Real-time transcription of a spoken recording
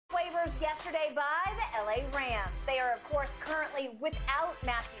Steelers yesterday by the LA Rams. They are, of course, currently without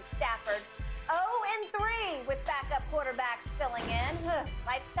Matthew Stafford. 0-3 with backup quarterbacks filling in.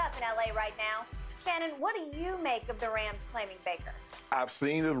 Life's tough in LA right now. Shannon, what do you make of the Rams claiming Baker? I've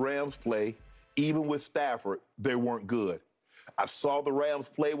seen the Rams play. Even with Stafford, they weren't good. I saw the Rams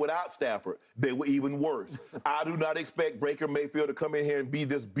play without Stafford. They were even worse. I do not expect Baker Mayfield to come in here and be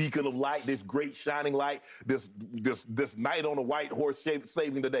this beacon of light, this great shining light, this knight on a white horse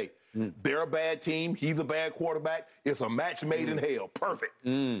saving the day. They're a bad team. He's a bad quarterback. It's a match made in hell. Perfect.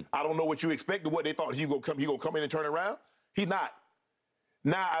 I don't know what you expected, what they thought he gonna come in and turn around. He's not.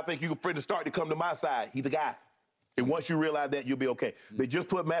 Now I think you're afraid to start to come to my side. He's a guy. And once you realize that, you'll be okay. They just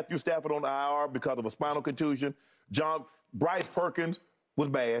put Matthew Stafford on the IR because of a spinal contusion. Bryce Perkins was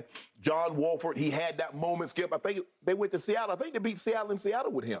bad. John Wolford, he had that moment, Skip. I think they went to Seattle. I think they beat Seattle in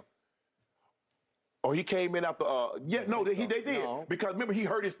Seattle with him. Or he came in after, they did. No. Because remember, he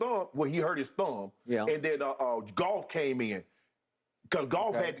hurt his thumb. Well, he hurt his thumb. Yeah. And then Golf came in. Because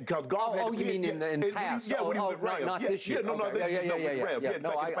Golf had you mean in past? Yeah, when he was with Rams. Not this year. No,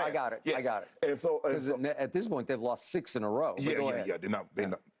 I got it. I got it. And so at this point, they've lost 6 in a row. Yeah. They're not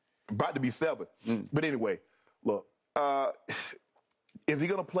about to be 7. But anyway, look, is he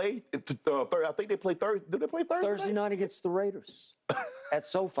going to play? I think they play Thursday. Did they play Thursday night against the Raiders at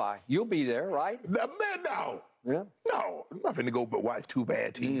SoFi? You'll be there, right? Man, no. Yeah. No, I'm not going to go but watch 2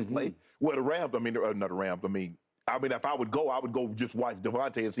 bad teams play. Well, the Rams, not the Rams, if I would go just watch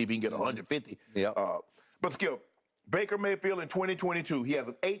Devontae and see if he can get 150. Yeah. But Skip, Baker Mayfield in 2022, he has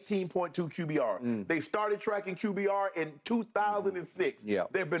an 18.2 QBR. They started tracking QBR in 2006. Yeah.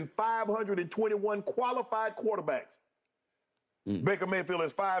 There have been 521 qualified quarterbacks. Baker Mayfield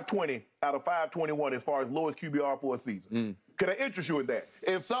is 520 out of 521 as far as lowest QBR for a season. Can I interest you in that?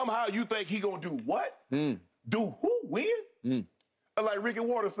 And somehow you think he gonna do what? Do who? Win? Like Ricky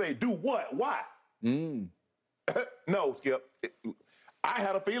Waters say, do what? Why? No, Skip. I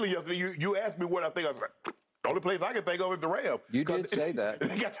had a feeling yesterday. You asked me what I think. I was like, the only place I can think of is the Rams. You did say that.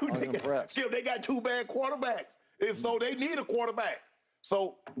 They got 2 bad quarterbacks. And so they need a quarterback.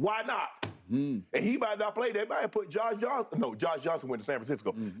 So why not? And he might not play. They might put Josh Johnson. No, Josh Johnson went to San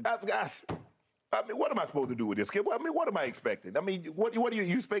Francisco. What am I supposed to do with this kid? What am I expecting? What do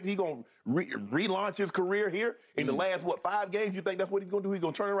you expect? He's going to relaunch his career here in the last, 5 games? You think that's what he's going to do? He's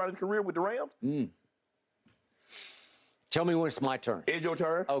going to turn around his career with the Rams? Tell me when it's my turn. It's your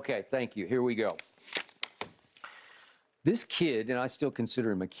turn. Okay, thank you. Here we go. This kid, and I still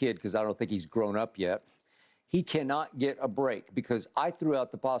consider him a kid because I don't think he's grown up yet, he cannot get a break because I threw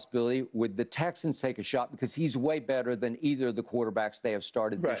out the possibility, would the Texans take a shot because he's way better than either of the quarterbacks they have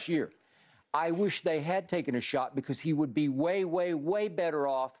started this year. I wish they had taken a shot because he would be way, way, way better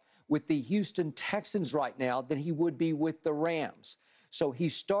off with the Houston Texans right now than he would be with the Rams. So he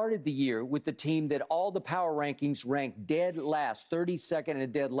started the year with the team that all the power rankings ranked dead last, 32nd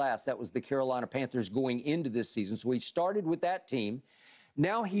and dead last. That was the Carolina Panthers going into this season. So he started with that team.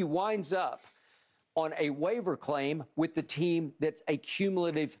 Now he winds up on a waiver claim with the team that's a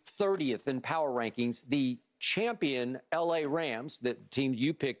cumulative 30th in power rankings, the champion LA Rams, the team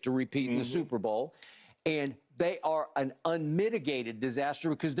you picked to repeat in the Super Bowl. And they are an unmitigated disaster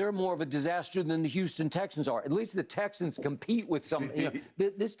because they're more of a disaster than the Houston Texans are. At least the Texans compete with some.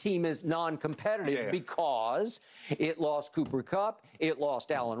 This team is non-competitive because it lost Cooper Kupp, it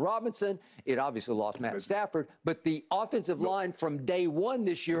lost Allen Robinson, it obviously lost Matt Stafford, but the offensive line from day one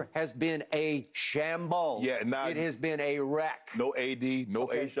this year has been a shambles. Yeah, it has been a wreck. No AD, no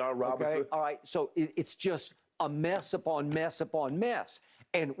Ashawn Robinson. Okay, all right, so it's just a mess upon mess upon mess.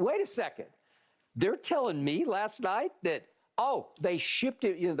 And wait a second. They're telling me last night that, they shipped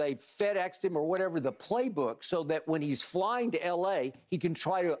it, they FedExed him or whatever, the playbook, so that when he's flying to L.A., he can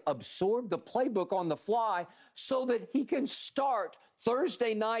try to absorb the playbook on the fly so that he can start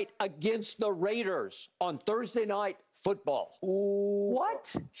Thursday night against the Raiders on Thursday Night Football. Ooh,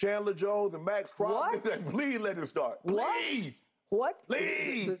 what? Chandler Jones and Max Crosby. Please let him start. Please. What?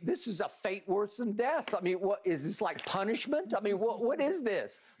 Please. This is a fate worse than death. What is this, like punishment? What is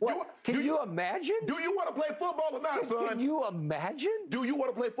this? Can you imagine? Do you want to play football or not, son? Can you imagine? Do you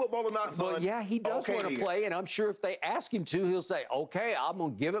want to play football or not, son? Well, yeah, he does want to play, and I'm sure if they ask him to, he'll say, okay, I'm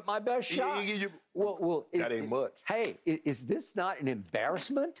going to give it my best shot. That ain't much. Hey, is this not an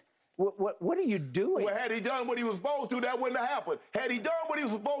embarrassment? What are you doing? Well, had he done what he was supposed to, that wouldn't have happened. Had he done what he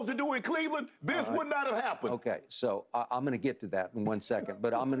was supposed to do in Cleveland, this would not have happened. Okay, so I'm going to get to that in 1 second,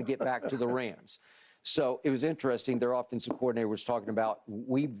 but I'm going to get back to the Rams. So it was interesting. Their offensive coordinator was talking about,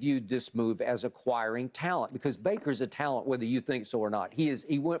 we viewed this move as acquiring talent because Baker's a talent, whether you think so or not.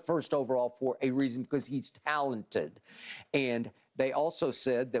 He went first overall for a reason because he's talented. And They also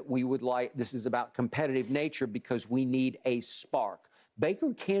said that we would like, this is about competitive nature because we need a spark.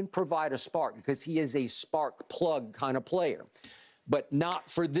 Baker can provide a spark because he is a spark plug kind of player, but not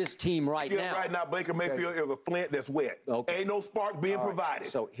for this team right now. Right now, Baker Mayfield is a flint that's wet. Okay. Ain't no spark being provided.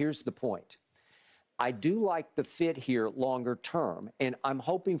 So here's the point. I do like the fit here longer term, and I'm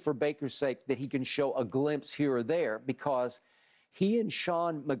hoping for Baker's sake that he can show a glimpse here or there because he and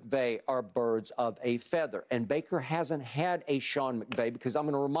Sean McVay are birds of a feather, and Baker hasn't had a Sean McVay because I'm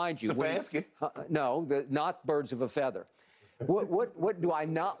going to remind you. Stefanski? No, not birds of a feather. What do I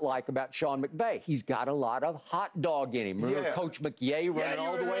not like about Sean McVay? He's got a lot of hot dog in him. Remember Coach McYay running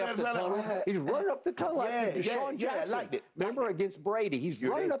all the way up the tunnel? He's running up the tunnel like Deshaun Jackson. I liked it. Remember against Brady? He's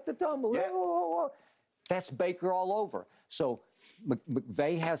running up the tunnel. That's Baker all over. So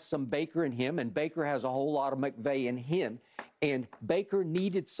McVay has some Baker in him, and Baker has a whole lot of McVay in him. And Baker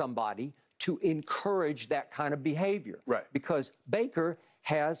needed somebody to encourage that kind of behavior. Right. Because Baker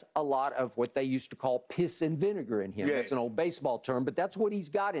has a lot of what they used to call piss and vinegar in him. Yeah. That's an old baseball term, but that's what he's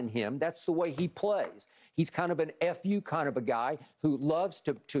got in him. That's the way he plays. He's kind of an FU kind of a guy who loves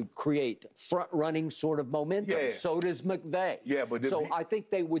to create front-running sort of momentum. Yeah. So does McVay. Yeah, but so I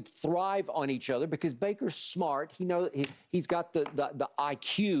think they would thrive on each other because Baker's smart. He's got the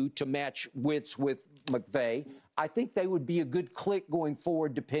IQ to match wits with McVay. I think they would be a good click going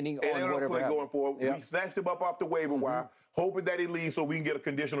forward, depending on whatever happens. Going forward. Yeah. We snatched him up off the waiver wire, hoping that he leaves so we can get a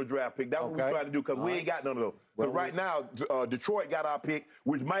conditional draft pick. That's what we're trying to do because we ain't got none of those. But right now, Detroit got our pick,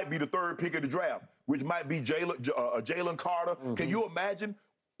 which might be the third pick of the draft, which might be Jalen Carter. Can you imagine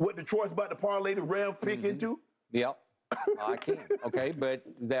what Detroit's about to parlay the Rams pick into? Yep. I can. Okay, but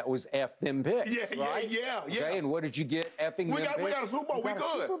that was F them picks. Yeah. Okay, and what did you get? Effing We got a Super Bowl. We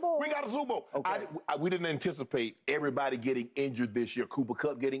good. We got a Super Bowl. Okay. We didn't anticipate everybody getting injured this year. Cooper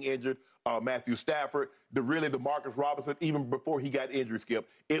Kupp getting injured, Matthew Stafford, the Marcus Robinson, even before he got injured, Skip.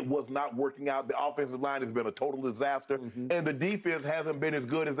 It was not working out. The offensive line has been a total disaster, and the defense hasn't been as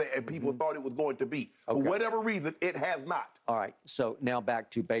good as people thought it was going to be. For whatever reason, it has not. All right, so now back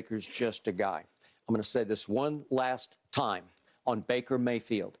to Baker's just a guy. I'm going to say this one last time on Baker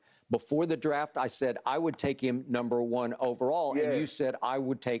Mayfield. Before the draft, I said I would take him #1 overall, and you said I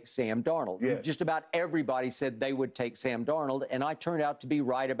would take Sam Darnold. Just about everybody said they would take Sam Darnold, and I turned out to be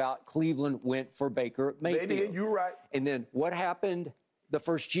right about Cleveland went for Baker Mayfield. They did, you're right. And then what happened the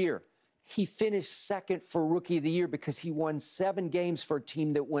first year? He finished second for Rookie of the Year because he won 7 games for a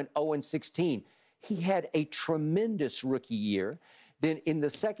team that went 0-16. He had a tremendous rookie year. Then in the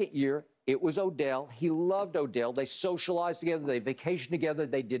second year, it was Odell. He loved Odell. They socialized together. They vacationed together.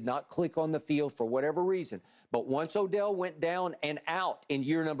 They did not click on the field for whatever reason. But once Odell went down and out in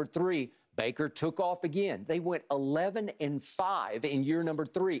year #3, Baker took off again. They went 11-5 in year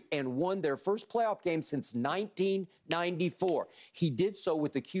 #3 and won their first playoff game since 1994. He did so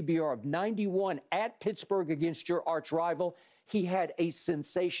with a QBR of 91 at Pittsburgh against your arch rival. He had a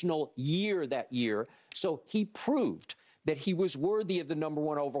sensational year that year. So he proved that he was worthy of the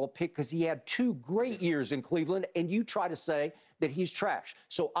 #1 overall pick because he had 2 great years in Cleveland, and you try to say that he's trash.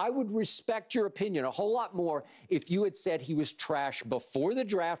 So I would respect your opinion a whole lot more if you had said he was trash before the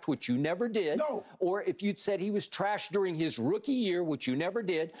draft, which you never did, or if you'd said he was trash during his rookie year, which you never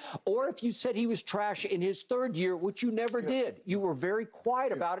did, or if you said he was trash in his 3rd year, which you never did. You were very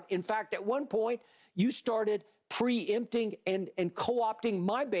quiet about it. In fact, at one point, you started preempting and co-opting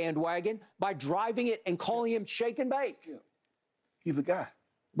my bandwagon by driving it and calling him shake and bake. He's a guy.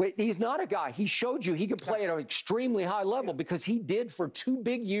 Wait, he's not a guy. He showed you he could play at an extremely high level because he did for 2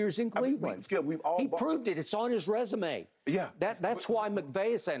 big years in Cleveland. He proved it. It's on his resume. Yeah. That's why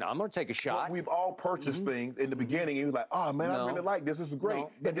McVay is saying, I'm going to take a shot. We've all purchased things in the beginning. And he was like, oh, man, I really like this. This is great.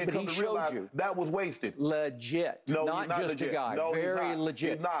 But then he showed you. That was wasted. Legit. No, not just legit. a guy. No, very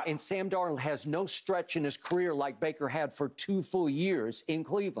legit. He's not. And Sam Darnold has no stretch in his career like Baker had for 2 full years in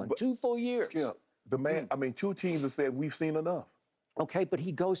Cleveland. 2 full years. Skip, the man, 2 teams have said we've seen enough. Okay, but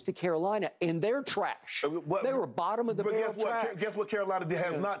he goes to Carolina, and they're trash. They were bottom of the barrel trash. Guess what Carolina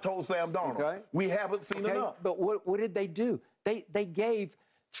has not told Sam Darnold? Okay. We haven't seen enough. But what did they do? They gave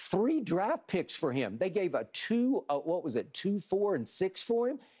 3 draft picks for him. They gave a 2, 2, 4, and 6 for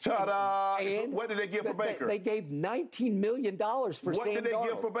him. Ta-da! And what did they give for Baker? They gave $19 million for Sam Darnold. What did they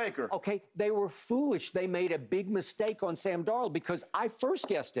give for Baker? Okay, they were foolish. They made a big mistake on Sam Darnold because I first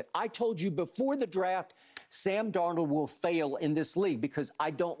guessed it. I told you before the draft, Sam Darnold will fail in this league because I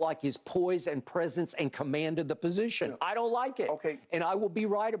don't like his poise and presence and command of the position. I don't like it. Okay. And I will be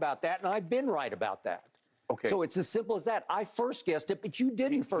right about that, and I've been right about that. Okay. So it's as simple as that. I first guessed it, but you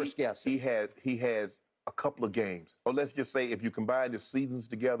didn't first guess it. He has a couple of games. Or let's just say if you combine the seasons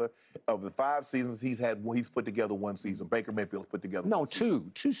together, of the 5 seasons he's put together 1 season. Baker Mayfield's put together No, 1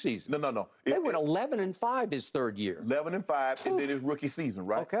 season. two seasons. No. They went 11-5 his third year. 11-5, and then his rookie season,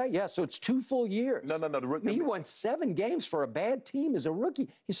 right? Okay, yeah, so it's 2 full years. No. The rookie. He won 7 games for a bad team as a rookie.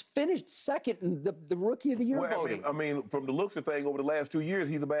 He's finished second in the Rookie of the Year voting. I mean, from the looks of things, over the last 2 years,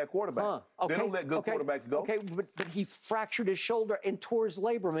 he's a bad quarterback. Okay, They don't let good quarterbacks go. Okay, but he fractured his shoulder and tore his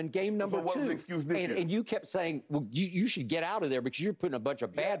labrum in game number 2. what was the excuse this year? And you kept saying, well, you should get out of there because you're putting a bunch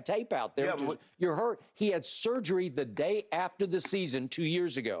of bad tape out there. Yeah, You're hurt. He had surgery the day after the season 2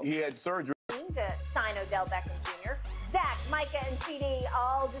 years ago. He had surgery. To sign Odell Beckham Jr. Dak, Micah, and CD,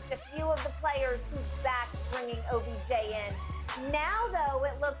 all just a few of the players who backed bringing OBJ in. Now, though,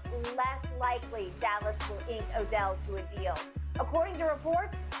 it looks less likely Dallas will ink Odell to a deal. According to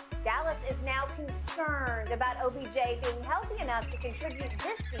reports, Dallas is now concerned about OBJ being healthy enough to contribute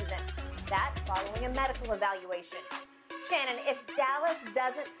this season. That following a medical evaluation. Shannon, if Dallas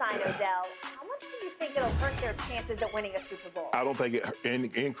doesn't sign Odell, how much do you think it'll hurt their chances at winning a Super Bowl? I don't think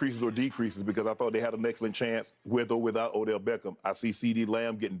it increases or decreases because I thought they had an excellent chance with or without Odell Beckham. I see CeeDee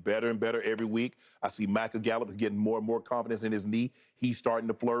Lamb getting better and better every week. I see Michael Gallup getting more and more confidence in his knee. He's starting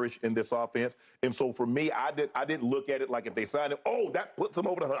to flourish in this offense. And so for me, I didn't look at it like if they signed him, oh, that puts them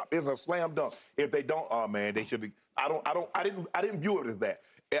over the hump. It's a slam dunk. If they don't, oh man, they should be. I didn't view it as that.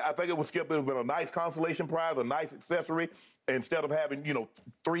 I think it would have been a nice consolation prize, a nice accessory. Instead of having,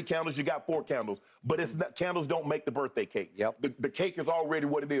 3 candles, you got 4 candles. But it's not, candles don't make the birthday cake. Yep. The cake is already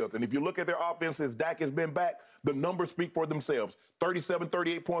what it is. And if you look at their offense since Dak has been back, the numbers speak for themselves. 37,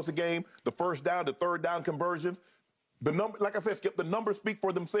 38 points a game, the first down, the third down conversions. The number, like I said, Skip, the numbers speak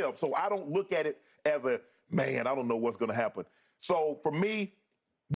for themselves. So I don't look at it as a, man, I don't know what's going to happen. So for me,